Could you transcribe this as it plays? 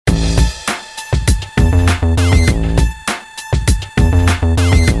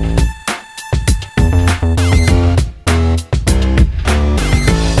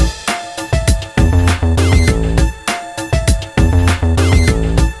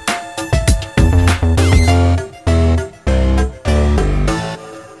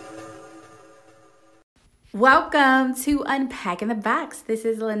Welcome to Unpacking the Box. This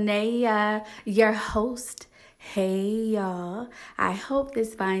is Linnea, your host. Hey y'all, I hope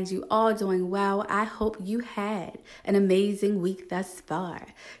this finds you all doing well. I hope you had an amazing week thus far.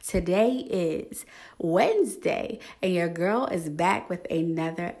 Today is Wednesday and your girl is back with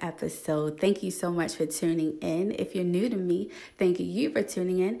another episode. Thank you so much for tuning in. If you're new to me, thank you for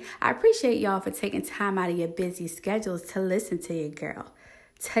tuning in. I appreciate y'all for taking time out of your busy schedules to listen to your girl.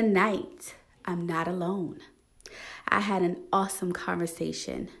 Tonight, I'm not alone. I had an awesome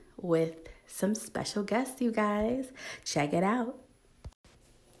conversation with some special guests, you guys. Check it out.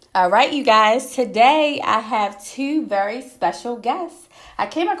 All right, you guys. Today, I have two very special guests. I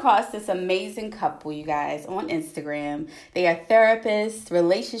came across this amazing couple, you guys, on Instagram. They are therapists,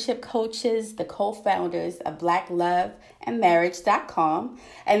 relationship coaches, the co-founders of BlackLoveAndMarriage.com,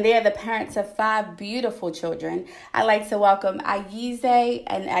 and they are the parents of 5 beautiful children. I'd like to welcome Ayize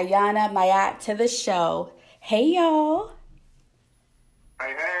and Aiyana to the show. Hey, y'all. Hey.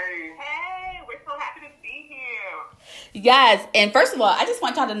 Yes, and first of all, I just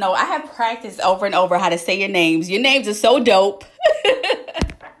want y'all to know I have practiced over and over how to say your names. Your names are so dope.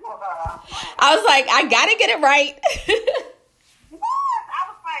 I was like, I gotta get it right. What? I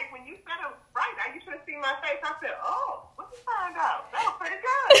was like, when you said it right, you should have seen my face. I said, oh, what you find out? That was pretty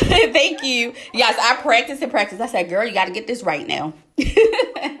good. Thank you. Yes, I practiced. I said, girl, you gotta get this right now.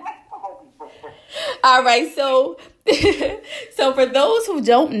 All right, so for those who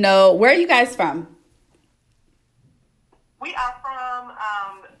don't know, where are you guys from? We are from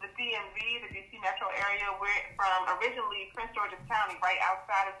the DMV, the DC metro area. We're from originally Prince George's County, right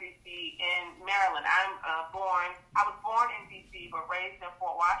outside of DC in Maryland. I was born in DC, but raised in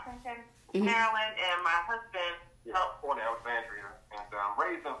Fort Washington, Maryland, and my husband. Born in Alexandria, and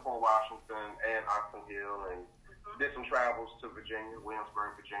raised in Fort Washington and Oxon Hill, and did some travels to Virginia,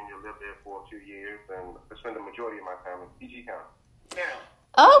 Williamsburg, Virginia. Lived there for 2 years, and spent the majority of my time in PG County, Maryland.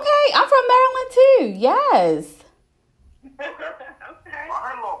 Okay, I'm from Maryland too. Yes. Okay. Well, I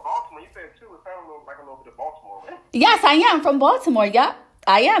heard a little Baltimore. You said too. It sounded like a little bit of Baltimore. Right? Yes, I am from Baltimore. Yep,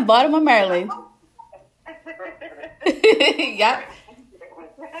 I am Baltimore, Maryland. Yep.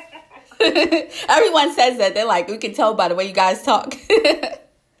 Everyone says that. They're like, we can tell by the way you guys talk. Yeah,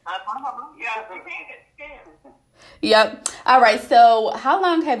 we can't get scammed. Yep. All right. So, how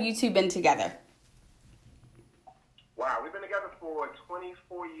long have you two been together? Wow, we've been together for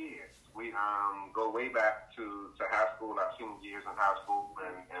 24 years. We go way back to high school, our senior years in high school,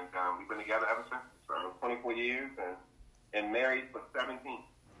 and we've been together ever since. So 24 years and married for 17.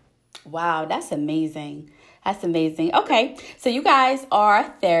 Wow, that's amazing. That's amazing. Okay, so you guys are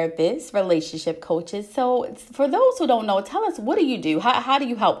therapists, relationship coaches. So for those who don't know, tell us, what do you do? How do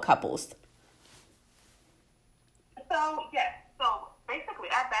you help couples? So basically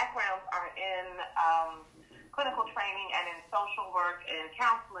our backgrounds are in clinical training and in social work and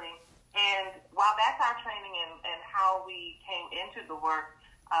counseling. And while that's our training and how we came into the work,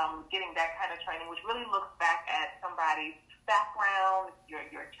 getting that kind of training, which really looks back at somebody's background,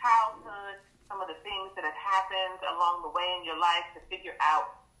 your childhood, some of the things that have happened along the way in your life to figure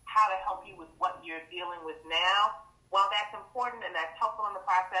out how to help you with what you're dealing with now. While that's important and that's helpful in the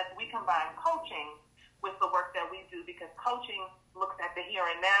process, we combine coaching with the work that we do, because coaching looks at the here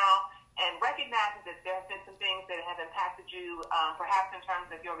and now and recognizes that there have been some things that have impacted you, perhaps in terms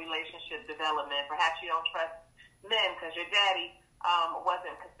of your relationship development. Perhaps you don't trust men because your daddy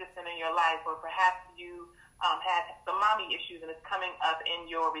wasn't consistent in your life, or perhaps you had some mommy issues and it's coming up in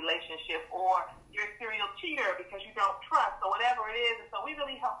your relationship, or you're a serial cheater because you don't trust, or whatever it is. And so we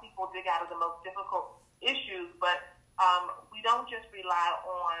really help people dig out of the most difficult issues, but we don't just rely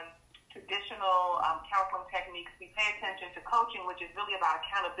on traditional counseling techniques. We pay attention to coaching, which is really about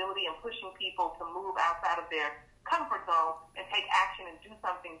accountability and pushing people to move outside of their comfort zone and take action and do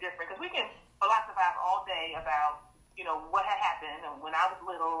something different. Because we can philosophize all day about, what had happened and when I was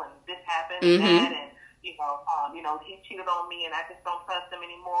little and this happened and that, and he cheated on me and I just don't trust him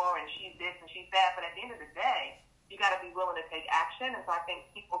anymore, and she's this and she's that. But at the end of the day, you got to be willing to take action. And so I think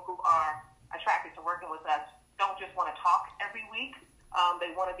people who are attracted to working with us don't just want to talk every week.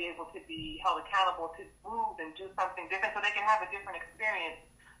 They want to be able to be held accountable to move and do something different so they can have a different experience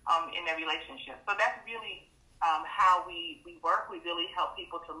in their relationship. So that's really how we work. We really help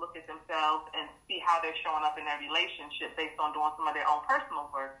people to look at themselves and see how they're showing up in their relationship based on doing some of their own personal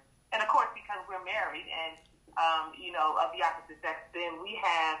work. And, of course, because we're married and, of the opposite sex, then we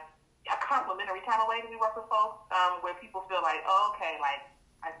have a complementary kind of way that we work with folks where people feel like, oh, okay, like,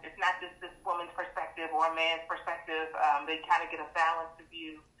 it's not just this woman's perspective or a man's perspective. They kind of get a balanced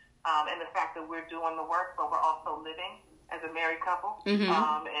view and the fact that we're doing the work, but we're also living as a married couple. Mm-hmm.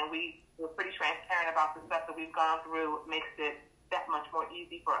 And we're pretty transparent about the stuff that we've gone through. It makes it that much more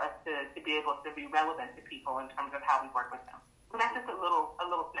easy for us to be able to be relevant to people in terms of how we work with them. So that's just a little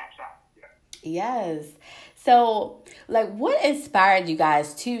snapshot. Yeah. Yes. So, like, what inspired you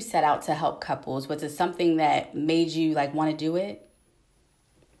guys to set out to help couples? Was it something that made you, like, want to do it?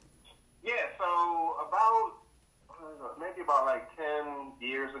 Yeah, so maybe about like 10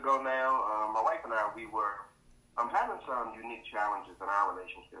 years ago now, my wife and I, we were having some unique challenges in our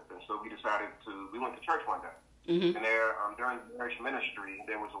relationship. And so we went to church one day. Mm-hmm. And there, during the marriage ministry,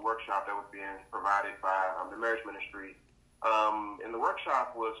 there was a workshop that was being provided by the marriage ministry. And the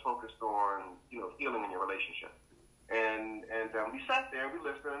workshop was focused on, healing in your relationship. And we sat there, we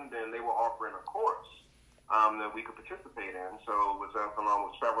listened, and they were offering a course that we could participate in. So it was along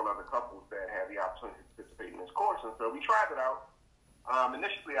with several other couples that had the opportunity to participate in this course. And so we tried it out.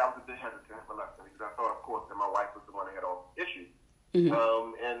 Initially, I was a bit hesitant, reluctant, because I thought, of course, that my wife was the one that had all the issues. Mm-hmm.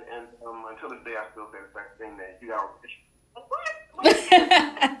 And until this day, I still say the same thing, that you got all the issues.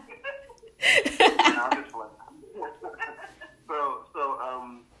 I'm just playing. So,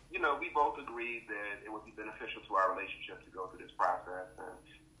 we both agreed that it would be beneficial to our relationship to go through this process. And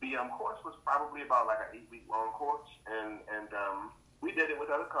the course was probably about like an 8-week-long course, and we did it with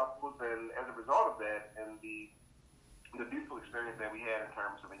other couples. And as a result of that, and the beautiful experience that we had in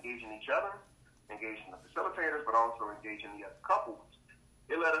terms of engaging each other, engaging the facilitators, but also engaging the other couples,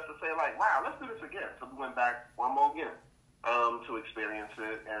 it led us to say, like, wow, let's do this again. So we went back one more again to experience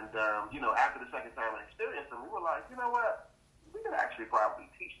it. And, after the second time I experienced it, we were like, you know what? We could actually probably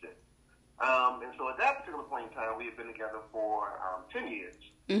teach this. And so at that particular point in time, we had been together for 10 years.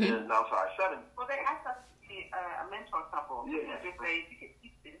 Mm-hmm. And now, 7. Well, they asked us to be a mentor couple. Yeah. Just say, you can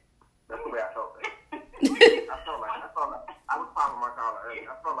teach this. That's the way I felt. I felt like I was popping my collar earlier.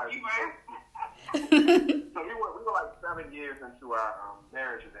 I felt like so we were like 7 years into our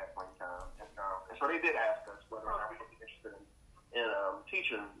marriage at that point in time, and so they did ask us whether or not we would be interested in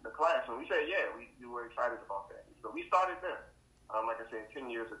teaching the class, and we said we were excited about that. So we started there, like I said, 10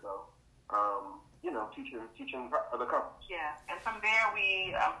 years ago. Teaching other couples. Yeah, and from there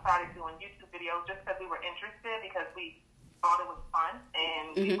we started doing YouTube videos just because we were interested, because we thought it was fun,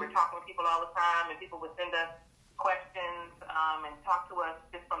 and we were talking to people all the time, and people would send us questions and talk to us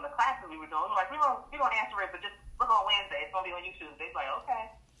just from the classes we were doing. We're like, we don't answer it, but just look on Wednesday. It's going to be on YouTube. They're like, okay.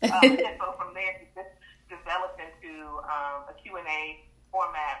 And so from there, it just developed into a Q&A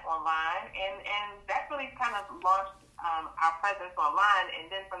format online, and that really kind of launched our presence online.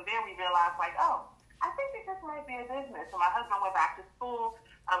 And then from there, we realized, like, oh, I think that this might be a business. So my husband went back to school,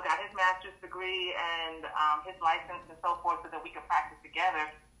 got his master's degree and his license and so forth, so that we could practice together.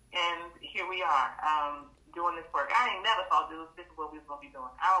 And here we are, doing this work. I ain't never thought this is what we was going to be doing.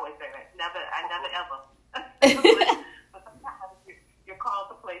 I always say that. I never ever. But sometimes you're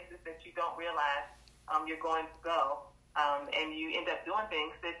called to places that you don't realize you're going to go. And you end up doing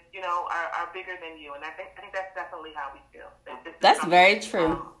things that, are bigger than you. And I think that's definitely how we feel. That's very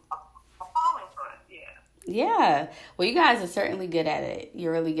true. A calling for us, yeah. Yeah. Well, you guys are certainly good at it.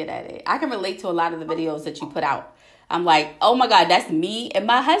 You're really good at it. I can relate to a lot of the videos that you put out. I'm like, oh my God, that's me and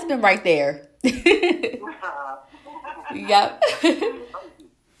my husband right there. Yep.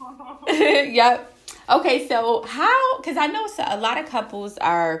 Yep. Okay, so because I know a lot of couples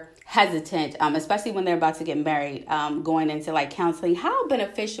are hesitant, especially when they're about to get married, going into like counseling. How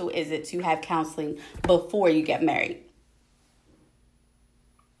beneficial is it to have counseling before you get married?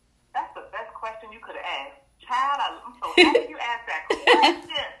 That's the best question you could have asked. Child, I'm so happy you asked that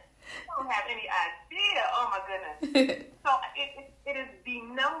question. I don't have any idea. Oh my goodness. So it is the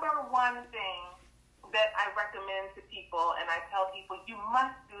number one thing that I recommend to people, and I tell people, you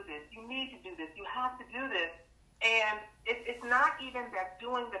must do this. You need to do this. You have to do this. And it's not even that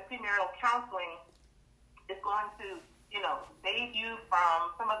doing the premarital counseling is going to, save you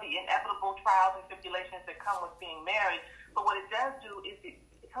from some of the inevitable trials and tribulations that come with being married. But what it does do is it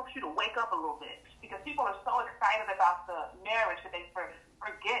helps you to wake up a little bit, because people are so excited about the marriage that they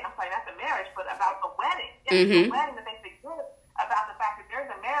forget. I'm sorry, not the marriage, but about the wedding. It's the wedding that they forget about the fact that there's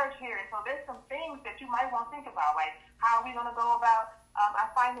a marriage here. And so there's some things that you might want to think about, like how are we going to go about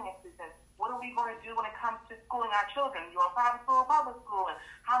our finances, and what are we going to do when it comes to schooling our children? You on private school or public school, and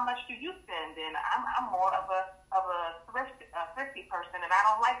how much do you spend? And I'm more of a thrifty person, and I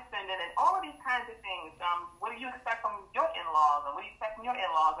don't like spending, and all of these kinds of things. What do you expect from your in-laws, and what do you expect from your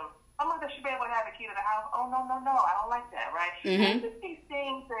in-laws? And I'm not that should be able to have a key to the house. Oh, no, I don't like that, right? It's just these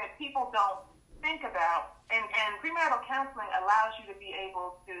things that people don't think about, and premarital counseling allows you to be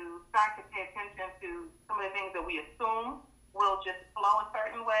able to start to pay attention to some of the things that we assume will just flow a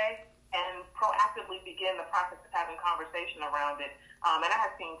certain way, and proactively actively begin the process of having conversation around it. And I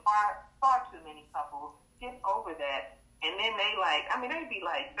have seen far too many couples skip over that. And then they they'd be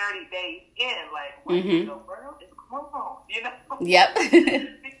 30 days in, what in the world is going on? Yep.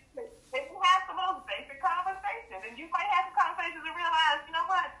 They can have some of those basic conversations. And you might have some conversations and realize, you know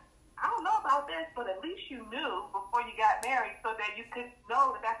what? I don't know about this, but at least you knew before you got married so that you could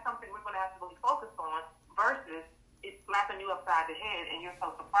know that that's something we're going to have to really focus on versus it's slapping you upside the head and you're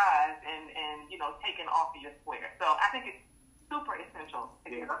so surprised and taken off of your square. So I think it's super essential to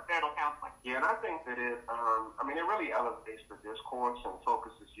get marital counseling. Yeah, and I think that it really elevates the discourse and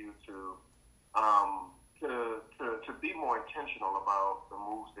focuses you to be more intentional about the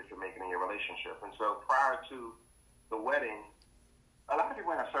moves that you're making in your relationship. And so prior to the wedding, a lot of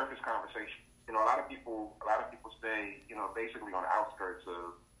people have surface conversations. A lot of people stay, basically on the outskirts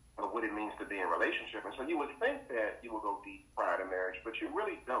of what it means to be in a relationship. And so you would think that you will go deep prior to marriage, but you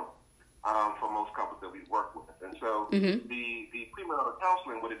really don't for most couples that we work with. And so the premarital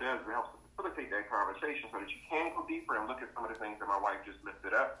counseling, what it does, it helps to facilitate that conversation so that you can go deeper and look at some of the things that my wife just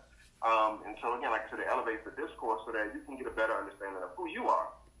lifted up. And so, again, like I said, it elevates the discourse so that you can get a better understanding of who you are,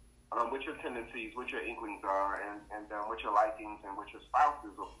 what your tendencies, what your inklings are, and what your likings and what your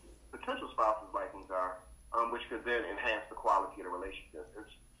spouses or potential spouses' likings are, which could then enhance the quality of the relationship.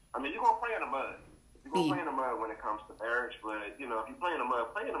 You're going to play in the mud. You're going to play in the mud when it comes to marriage, but, if you play in the mud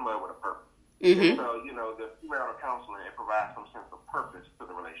with a purpose. And so, the premarital counseling, it provides some sense of purpose to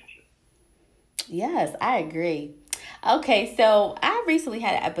the relationship. Yes, I agree. Okay, so I recently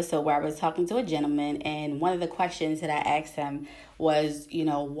had an episode where I was talking to a gentleman, and one of the questions that I asked him was,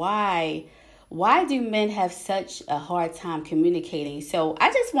 why do men have such a hard time communicating? So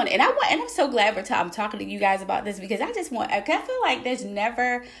I just want, and I'm so glad I'm talking to you guys about this because I feel like there's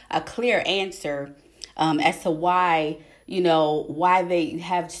never a clear answer as to why they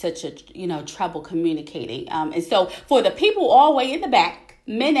have such a, trouble communicating. And so for the people all the way in the back,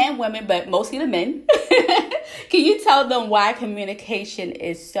 men and women, but mostly the men, can you tell them why communication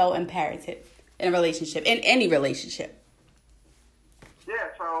is so imperative in a relationship, in any relationship? Yeah,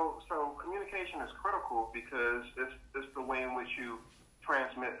 so communication is critical because it's the way in which you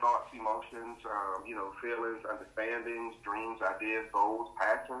transmit thoughts, emotions, feelings, understandings, dreams, ideas, goals,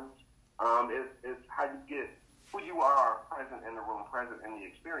 passions. It's how you get who you are present in the room, present in the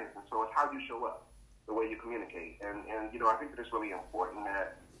experience. And so it's how you show up, the way you communicate. And I think that it's really important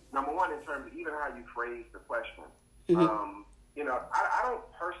that, number one, in terms of even how you phrase the question, I don't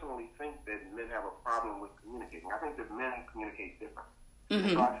personally think that men have a problem with communicating. I think that men communicate differently.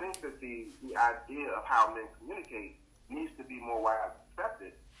 So I think that the idea of how men communicate needs to be more widely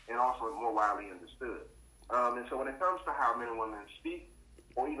accepted and also more widely understood. And so when it comes to how men and women speak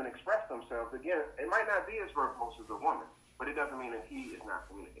or even express themselves, again, it might not be as verbose as a woman, but it doesn't mean that he is not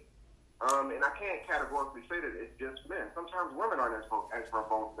communicating. And I can't categorically say that it's just men. Sometimes women aren't as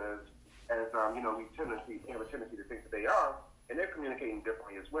verbose as we have a tendency to think that they are, and they're communicating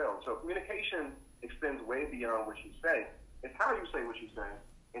differently as well. So communication extends way beyond what you say. It's how you say what you say,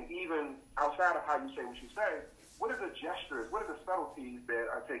 and even outside of how you say what you say, what are the gestures, what are the subtleties that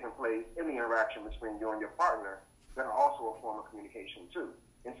are taking place in the interaction between you and your partner that are also a form of communication too?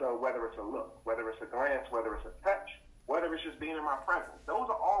 And so whether it's a look, whether it's a glance, whether it's a touch, whether it's just being in my presence, those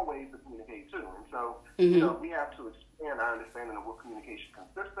are all ways to communicate too. And so, we have to expand our understanding of what communication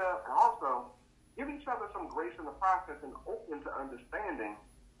consists of, and also give each other some grace in the process and open to understanding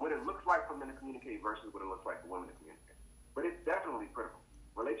what it looks like for men to communicate versus what it looks like for women to communicate. But it's definitely critical.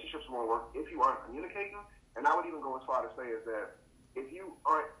 Relationships won't work if you aren't communicating, and I would even go as far to say is that if you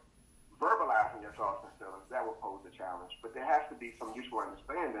aren't verbalizing your thoughts and feelings, that will pose a challenge. But there has to be some mutual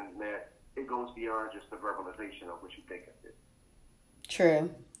understanding that it goes beyond just the verbalization of what you think of it.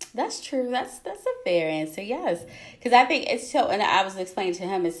 True. That's true. That's a fair answer. Yes. Because I think it's so, and I was explaining to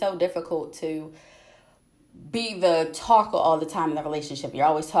him, it's so difficult to be the talker all the time in the relationship. You're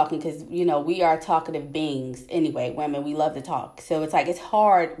always talking because, we are talkative beings anyway. Women, we love to talk. So it's it's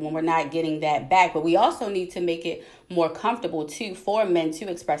hard when we're not getting that back. But we also need to make it more comfortable, too, for men to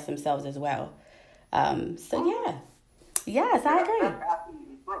express themselves as well. Yeah. Yes, I agree. That's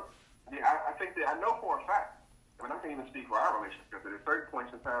absolutely true. Yeah, I think that I know for a fact, I can even speak for our relationship, that at certain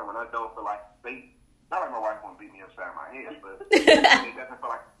points in time when I don't feel like not like my wife won't beat me upside my head, but it doesn't feel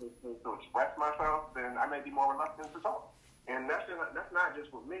like to express myself, then I may be more reluctant to talk. And that's not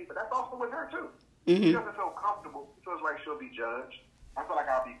just with me, but that's also with her too. She doesn't feel comfortable. She feels like she'll be judged. I feel like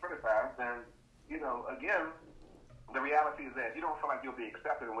I'll be criticized. And, again, the reality is that if you don't feel like you'll be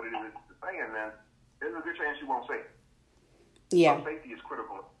accepted in what it is you're saying, then there's a good chance you won't say it. Yeah. So safety is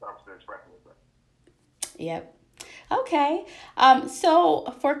critical when it comes to expressing yourself. Yep. Okay.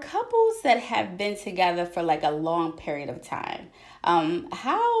 So for couples that have been together for like a long period of time,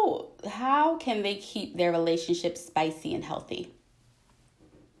 how can they keep their relationship spicy and healthy?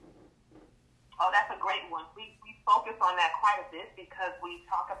 Oh, that's a great one. We focus on that quite a bit because we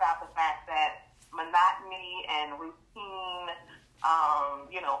talk about the fact that monotony and routine,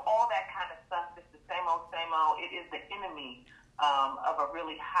 all that kind of stuff, just the same old, it is the enemy of a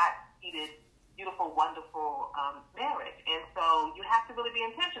really hot, heated, beautiful, wonderful marriage. And so you have to really be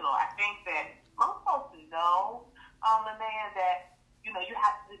intentional. I think that most folks know, Linnea, that, you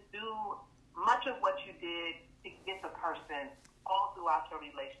have to do much of what you did to get the person all throughout your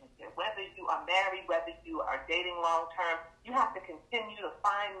relationship. Whether you are married, whether you are dating long term, you have to continue to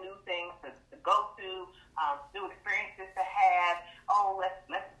find new things to go to, new experiences to have. Oh,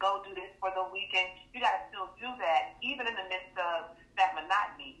 let's go do this for the weekend. You got to still do that, even in the midst of that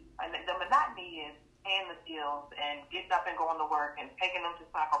monotony. And the monotony is paying the bills and getting up and going to work and taking them to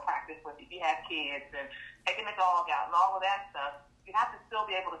soccer practice if you have kids and taking the dog out and all of that stuff. You have to still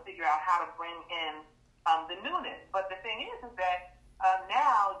be able to figure out how to bring in the newness. But the thing is that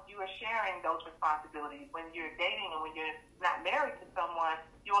now you are sharing those responsibilities. When you're dating and when you're not married to someone,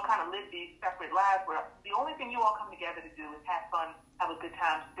 you all kind of live these separate lives where the only thing you all come together to do is have fun, have a good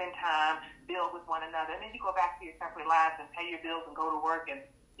time, spend time, build with one another. And then you go back to your separate lives and pay your bills and go to work and,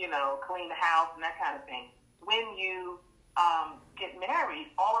 clean the house and that kind of thing. When you get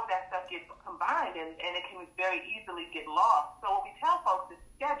married, all of that stuff gets combined and it can very easily get lost. So what we tell folks is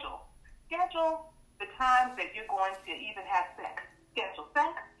schedule the times that you're going to even have sex. Schedule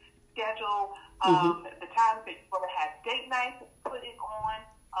sex. Schedule the times that you're going to have date nights. Put it on.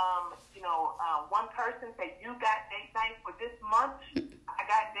 One person say, you got date night for this month. I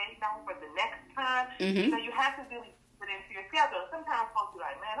got date night for the next time. You have to really put it into your schedule. Sometimes folks are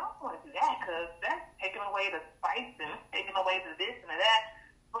like, man, I don't want to do that because that's taking away the spice and taking away the this and the that.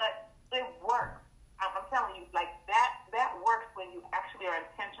 But it works. I'm telling you, like that works when you actually are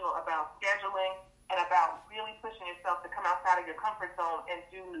intentional about scheduling and about really pushing yourself to come outside of your comfort zone and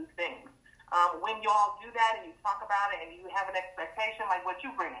do new things. When you all do that and you talk about it and you have an expectation, like what you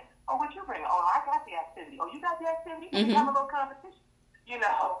bring in. Oh, what you bring in. Oh, I got the activity. Oh, you got the activity? You have a little competition.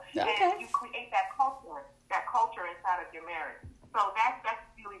 Okay. And you create that culture inside of your marriage. So that's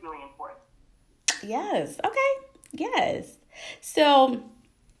really, really important. Yes. Okay. Yes. So,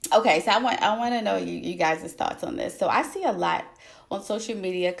 okay. So I want to know you guys' thoughts on this. So I see a lot on social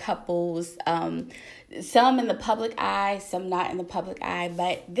media, couples, some in the public eye, some not in the public eye,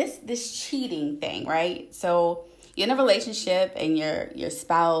 but this cheating thing, right? So you're in a relationship and your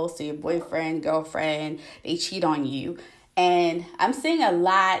spouse or your boyfriend, girlfriend, they cheat on you. And I'm seeing a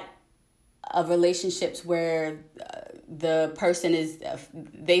lot of relationships where the person is,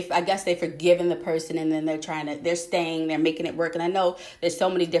 I guess they've forgiven the person and then they're staying, they're making it work. And I know there's so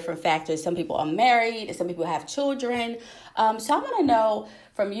many different factors. Some people are married and some people have children. So I want to know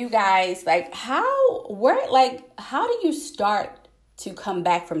from you guys, like how do you start to come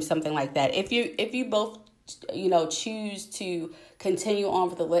back from something like that? If you both, choose to continue on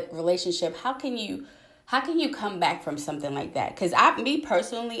with the relationship, how can you come back from something like that? Because me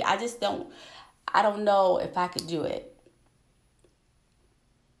personally, I don't know if I could do it.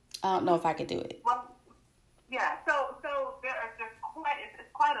 I don't know if I could do it. Well, yeah. So it's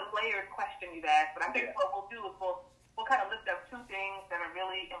quite a layered question you've asked, but I think what we'll do is we'll kind of lift up two things that are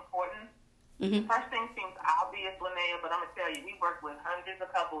really important. The first thing seems obvious, Linnea, but I'm gonna tell you, we work with hundreds of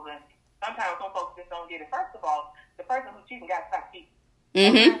couples, and sometimes some folks just don't get it. First of all, the person who's cheating got to stop cheating.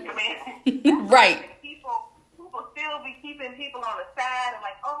 Right. People still be keeping people on the side and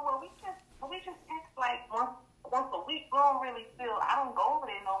like, oh well, we just text like once a week. We don't really feel. I don't go over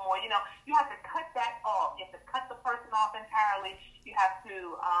there no more. You have to cut that off. You have to cut the person off entirely. You have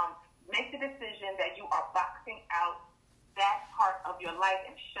to make the decision that you are boxing out that part of your life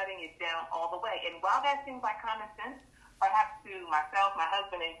and shutting it down all the way. And while that seems like common sense, perhaps to myself, my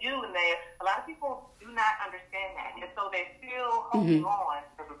husband, and you, and a lot of people do not understand that, and so they're still holding on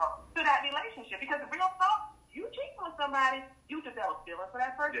to that relationship because the real talk. You cheat on somebody, you develop feelings for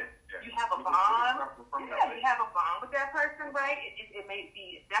that person. Yeah. You have a bond. You have a bond with that person, right? It may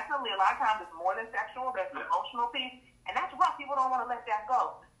be definitely a lot of times it's more than sexual. There's an emotional piece, and that's rough. People don't want to let that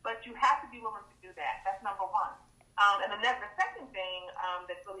go, but you have to be willing to do that. That's number one. And the second thing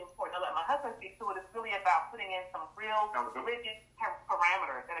that's really important, I'll let my husband speak to it, is really about putting in some real rigid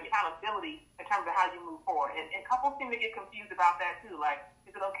parameters and accountability in terms of how you move forward. And couples seem to get confused about that too. Like,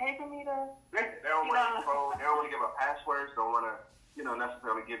 is it okay for me to? They don't want to control. They don't want to give up passwords. Don't want to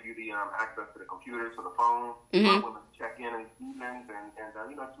necessarily give you the access to the computer, to the phone. Mm-hmm. Women check in the evenings and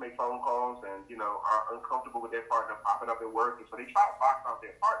to make phone calls and, are uncomfortable with their partner popping up at work. And so they try to box out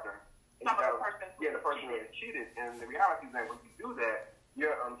their partner. The person who has cheated. And the reality is that when you do that,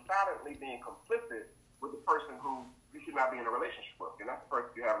 you're silently being complicit with the person who you should not be in a relationship with. And that's the person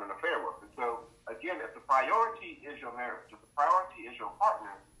you're having an affair with. And so, again, if the priority is your marriage, if the priority is your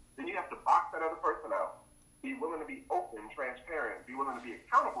partner, then you have to box that other person out. Be willing to be open, transparent, be willing to be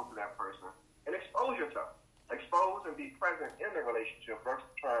accountable to that person, and expose yourself. Expose and be present in the relationship versus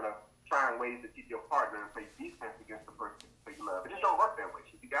trying to find ways to keep your partner and play defense against the person that you love. It just don't work that way.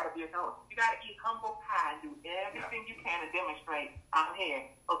 So you got to be accountable. You got to eat humble pie and do everything you can to demonstrate, I'm here.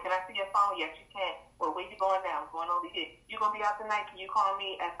 Oh, can I see your phone? Yes, you can. Well, where you going now? I'm going over here. You going to be out tonight? Can you call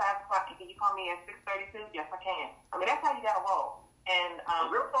me at 5 o'clock? Can you call me at 6:32? Yes, I can. I mean, that's how you got to roll. And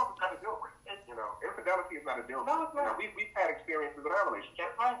real talk is not a deal breaker. Infidelity is not a deal breaker. No, we've had experiences in our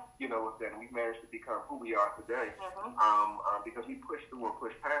relationship. Right. With that, and we've managed to become who we are today. Because we pushed through and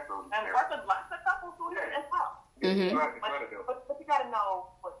pushed past those. And work with lots of couples who do it as well. It's not a deal. But you got to know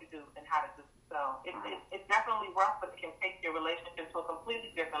what to do and how to do it. So it's definitely rough, but it can take your relationship to a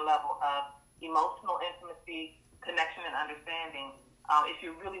completely different level of emotional intimacy, connection, and understanding. If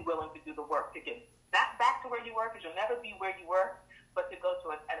you're really willing to do the work to get not back to where you were, because you'll never be where you were, but to go to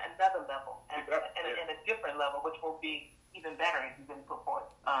another level and a different level, which will be even better if you can put forth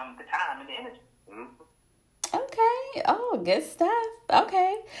the time and the energy. Mm-hmm. Okay. Oh, good stuff.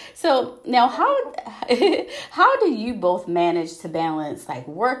 Okay. So now how do you both manage to balance like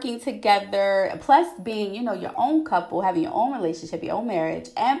working together plus being, your own couple, having your own relationship, your own marriage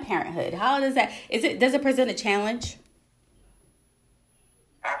and parenthood? How does that, does it present a challenge?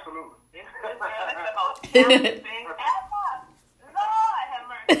 Absolutely. Lord have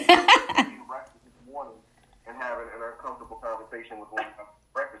mercy. This morning and having an uncomfortable conversation with one of the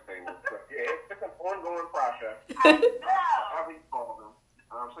breakfast tables. So, it's an ongoing process. I know. Every problem.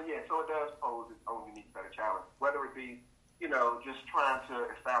 So it does pose its own unique set of challenges. Whether it be, just trying to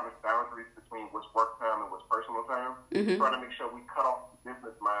establish boundaries between what's work time and what's personal time. Mm-hmm. Trying to make sure we cut off the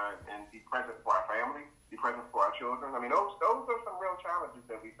business mind and be present for our family, be present for our children. I mean, those are some real challenges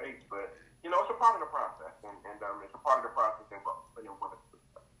that we face, but it's a part of the process, and it's a part of the process that we're willing to do.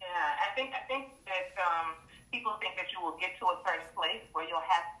 Yeah, I think that people think that you will get to a certain place where you'll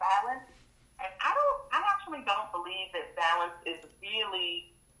have balance, and I actually don't believe that balance is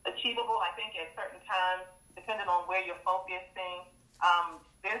really achievable. I think at certain times, depending on where you're focusing,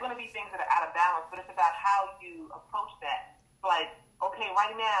 there's going to be things that are out of balance, but it's about how you approach that. Like, okay,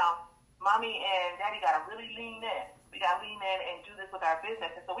 right now, mommy and daddy got to really lean in. We got to lean in and do this with our business.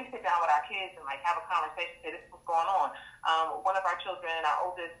 And so we sit down with our kids and have a conversation, say, this is what's going on. One of our children, our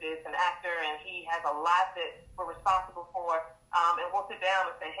oldest, is an actor, and he has a lot that we're responsible for. And we'll sit down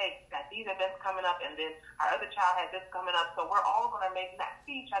and say, hey, got these events coming up, and then our other child has this coming up. So we're all going to maybe not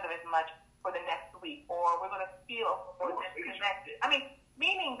see each other as much for the next week, or we're going to feel more disconnected. I mean,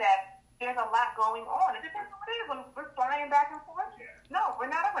 meaning that there's a lot going on. It depends on what it is. When we're flying back and forth, no, we're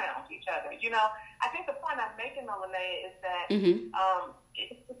not around each other. I think the point I'm making, though, Linnea, is that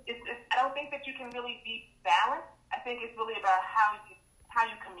I don't think that you can really be balanced. I think it's really about how you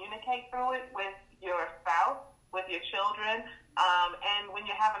communicate through it with your spouse, with your children, and when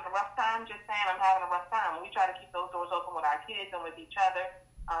you're having a rough time, just saying, I'm having a rough time. We try to keep those doors open with our kids and with each other.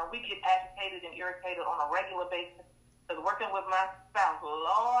 We get agitated and irritated on a regular basis. Because working with my spouse,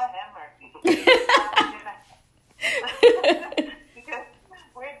 Lord have mercy. Because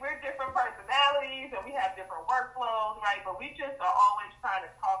we're different personalities and we have different workflows, right? But we just are always trying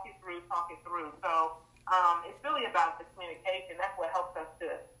to talk it through. So it's really about the communication. That's what helps us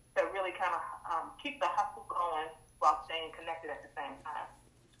to really kind of keep the hustle going while staying connected at the same time.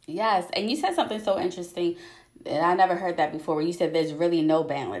 Yes, and you said something so interesting, and I never heard that before. Where you said there's really no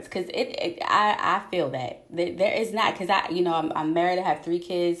balance, because I feel that there is not. Because I'm married, I have 3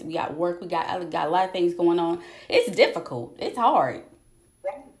 kids, we got work, we got a lot of things going on. It's difficult. It's hard.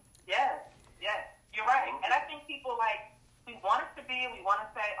 Yes, you're right. And I think people we want it to be. We want to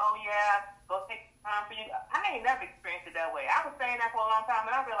say, oh yeah, go take time for you. I ain't never experienced it that way. I was saying that for a long time,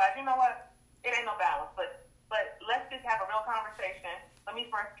 and I realized, you know what? It ain't no balance. But let's just have a real conversation. Let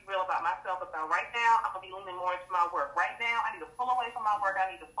me first be real about myself. About right now, I'm going to be leaning more into my work. Right now, I need to pull away from my work. I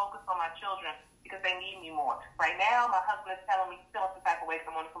need to focus on my children because they need me more. Right now, my husband is telling me he's feeling some type of way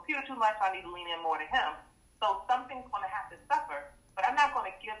because I'm on the computer too much, so I need to lean in more to him. So something's going to have to suffer, but I'm not going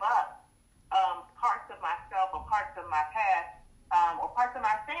to give up parts of myself or parts of my past or parts of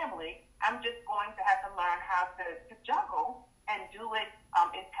my family. I'm just going to have to learn how to juggle and do it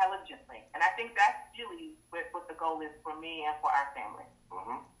intelligently. And I think that's really what the goal goal is for me and for our family.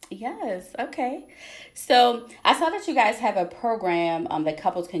 Mm-hmm. Yes. Okay. So I saw that you guys have a program that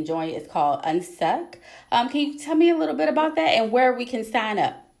couples can join. It's called Unstuck. Can you tell me a little bit about that and where we can sign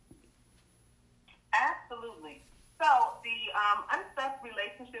up? Absolutely. So the Unstuck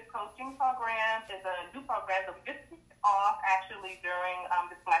Relationship Coaching Program is a new program that we just kicked off actually during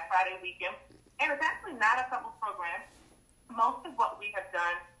this Black Friday weekend. And it's actually not a couples program. Most of what we have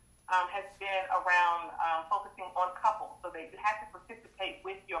done has been around focusing on couples, so that you have to participate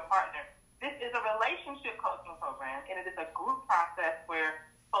with your partner. This is a relationship coaching program, and it is a group process where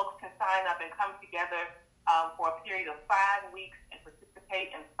folks can sign up and come together for a period of 5 weeks and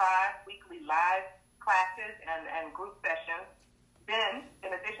participate in 5 weekly live classes and group sessions. Then,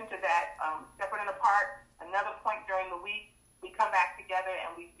 in addition to that, separate and apart, another point during the week, we come back together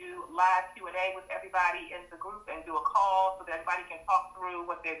and we do live Q&A with everybody in the group and do a call so that everybody can talk through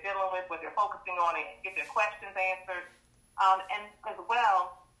what they're dealing with, what they're focusing on, and get their questions answered. And as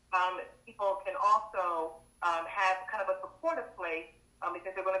well, people can also have kind of a supportive place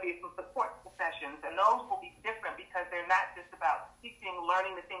because there are going to be some support sessions. And those will be different because they're not just about teaching,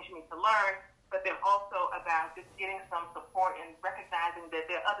 learning the things you need to learn, but they're also about just getting some support and recognizing that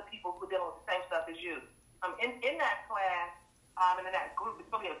there are other people who deal with the same stuff as you. In that class, and in that group, it's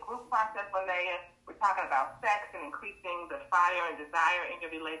going to be a group process, Linnea. We're talking about sex and increasing the fire and desire in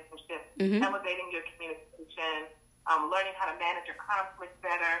your relationship, elevating your communication, learning how to manage your conflict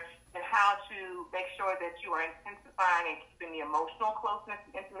better, and how to make sure that you are intensifying and keeping the emotional closeness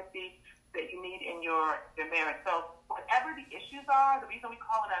and intimacy that you need in your marriage. So whatever the issues are, the reason we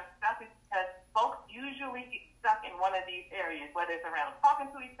call it Unstuck is because folks usually get stuck in one of these areas, whether it's around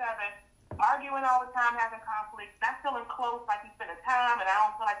talking to each other, arguing all the time, having conflict, not feeling close like we spend time, and I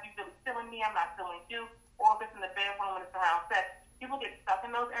don't feel like you're really feeling me, I'm not feeling you, or if it's in the bedroom and it's around sex. People get stuck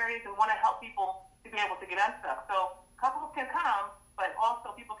in those areas and want to help people to be able to get unstuck. So couples can come, but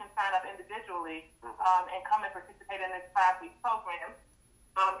also people can sign up individually and come and participate in this 5-week program.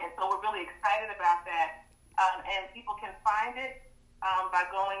 And so we're really excited about that. And people can find it by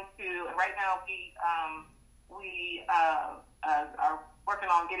going to, and right now we are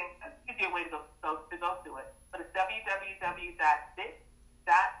working on getting a easier way to go to it. But it's www.bit.ly,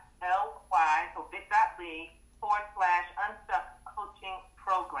 so bit.ly/Unstuck Coaching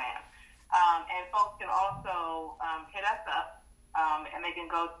Program. And folks can also hit us up, and they can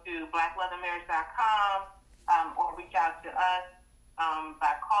go to blackloveandmarriage.com or reach out to us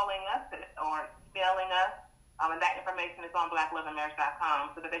by calling us or emailing us. And that information is on blackloveandmarriage.com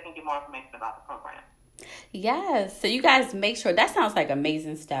so that they can get more information about the program. Yes. So you guys make sure, that sounds like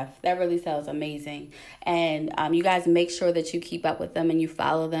amazing stuff. That really sounds amazing. And you guys make sure that you keep up with them and you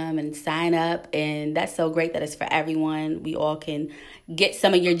follow them and sign up. And that's so great that it's for everyone. We all can get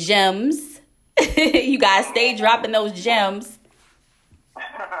some of your gems. You guys stay dropping those gems.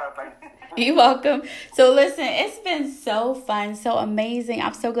 You're welcome. So listen, it's been so fun, so amazing.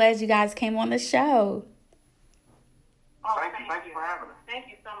 I'm so glad you guys came on the show. Oh, thank you for having us. Thank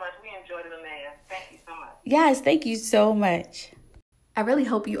you so much. We enjoyed it, Linnea. Thank you so much. Yes, thank you so much. I really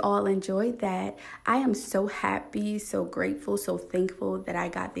hope you all enjoyed that. I am so happy, so grateful, so thankful that I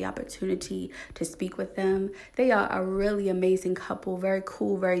got the opportunity to speak with them. They are a really amazing couple, very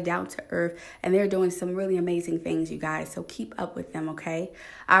cool, very down to earth, and they're doing some really amazing things, you guys. So keep up with them, okay?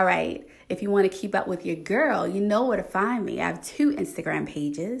 All right. If you want to keep up with your girl, you know where to find me. I have 2 Instagram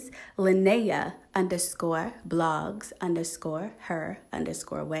pages,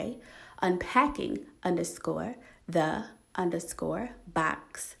 Linnea_blogs_her_way,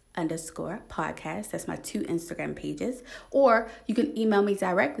 unpacking_the_box_podcast. That's my 2 Instagram pages. Or you can email me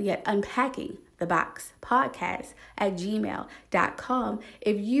directly at unpackingtheboxpodcast@gmail.com.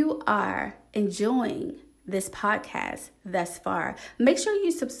 If you are enjoying this podcast thus far, make sure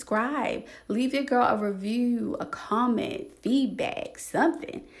you subscribe. Leave your girl a review, a comment, feedback,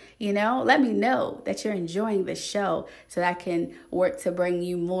 something. Let me know that you're enjoying the show so that I can work to bring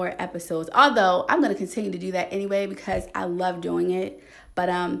you more episodes. Although I'm going to continue to do that anyway because I love doing it. But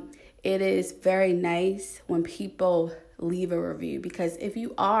it is very nice when people leave a review, because if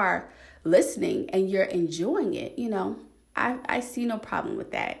you are listening and you're enjoying it, I see no problem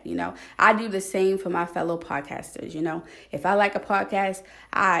with that. I do the same for my fellow podcasters. If I like a podcast,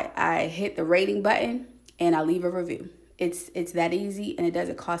 I hit the rating button and I leave a review. It's that easy, and it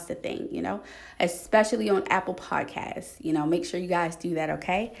doesn't cost a thing, especially on Apple Podcasts. Make sure you guys do that,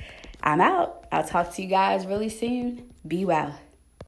 okay? I'm out. I'll talk to you guys really soon. Be well.